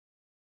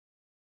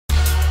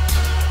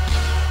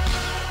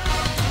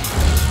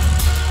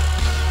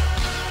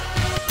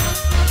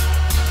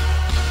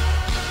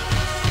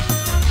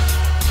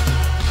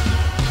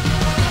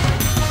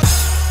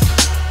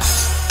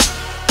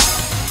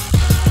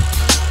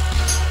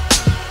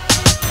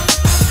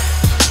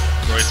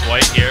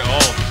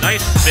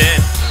Nice spin.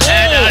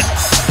 And a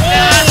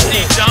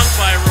nasty dunk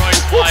by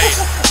Royce White.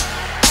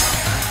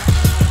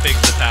 Fakes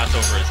the pass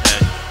over his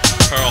head.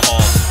 Pearl Hall.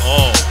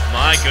 Oh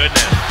my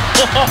goodness.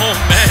 Oh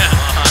man,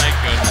 my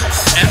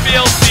goodness.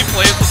 NBLC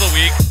plays of the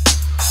week.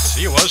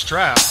 He was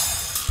trapped.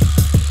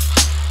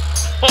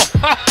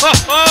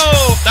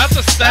 Oh, that's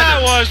a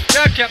setup.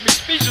 That kept me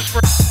speechless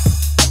for.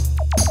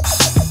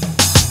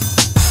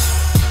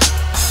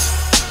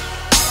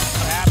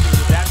 Happy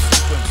with that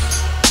sequence.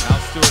 Now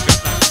Stewart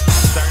gets that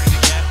started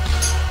again,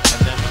 and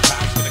then the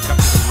pass going to come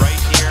to the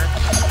right here.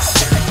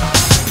 Terry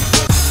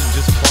Thomas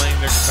just playing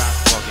their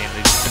basketball game.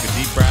 They just took a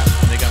deep breath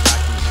and they got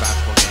back to this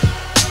basketball game.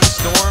 The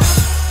Storm.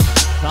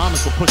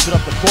 Thomas will push it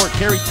up the court.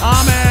 Terry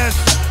Thomas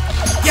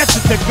gets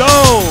it to go.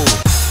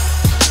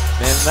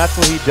 Man, that's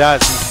what he does.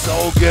 He's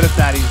so good at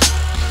that.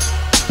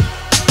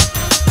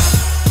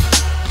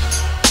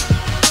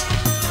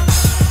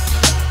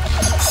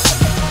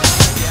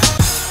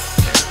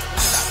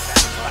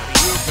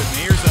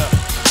 Here's a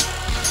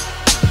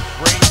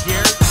break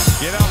here.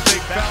 Get out,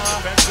 big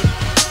fella.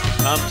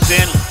 Comes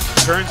in,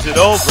 turns it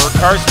over.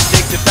 Carson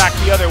takes it back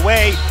the other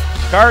way.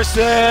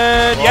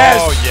 Carson, yes.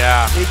 Oh,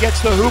 yeah. He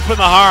gets the hoop and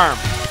the harm.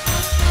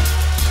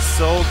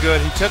 So good.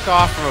 He took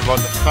off from about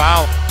the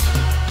foul.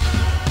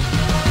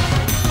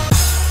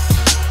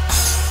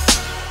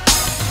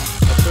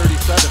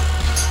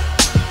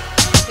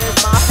 Here's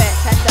Moffett,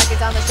 10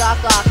 seconds on the shot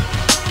clock.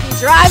 He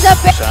drives up.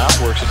 South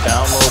works it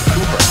down low.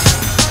 Cooper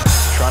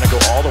trying to go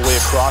all the way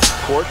across the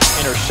court.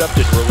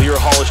 Intercepted. Relier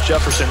Hollis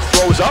Jefferson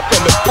throws up.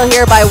 And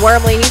Here by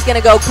Wormley. He's going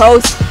to go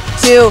coast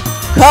to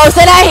coast.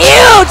 And a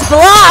huge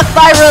block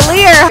by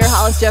Relier.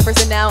 Hollis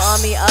Jefferson now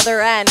on the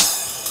other end.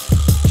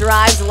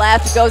 Drives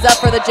left, goes up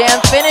for the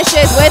jam.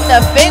 Finishes with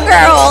the finger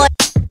hole.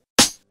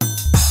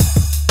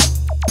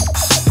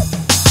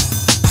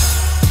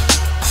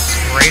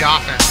 Great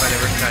offense by the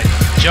Riptide.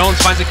 Jones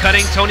finds a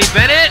cutting. Tony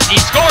Bennett. He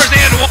scores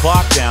and one.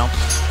 Clock down.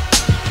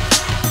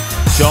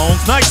 Jones,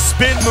 nice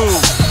spin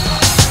move.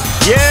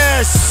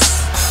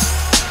 Yes.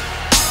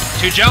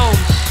 To Jones.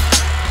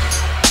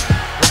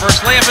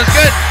 Reverse layup is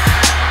good.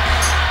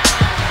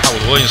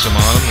 With Williamson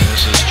on him, and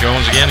this is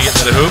Jones again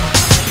getting to the hoop.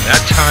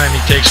 That time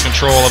he takes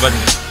control of it.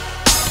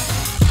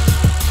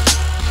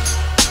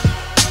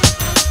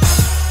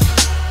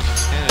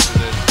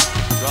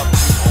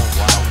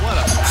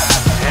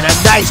 And a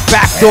nice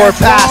backdoor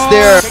pass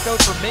there. Kick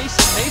out for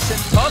Mason. Mason,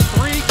 tough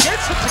three,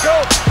 gets it to go.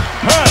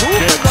 Pass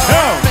it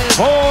down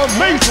for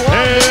Mason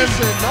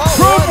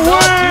from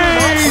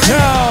way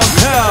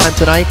downtown.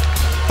 Tonight,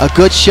 a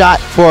good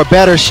shot for a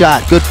better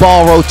shot. Good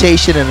ball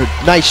rotation and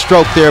a nice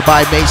stroke there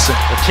by Mason.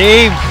 the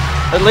team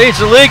that leads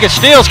the league in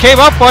steals came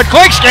up on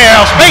quick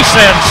scales.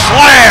 Mason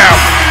slam.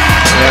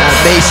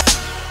 Mason.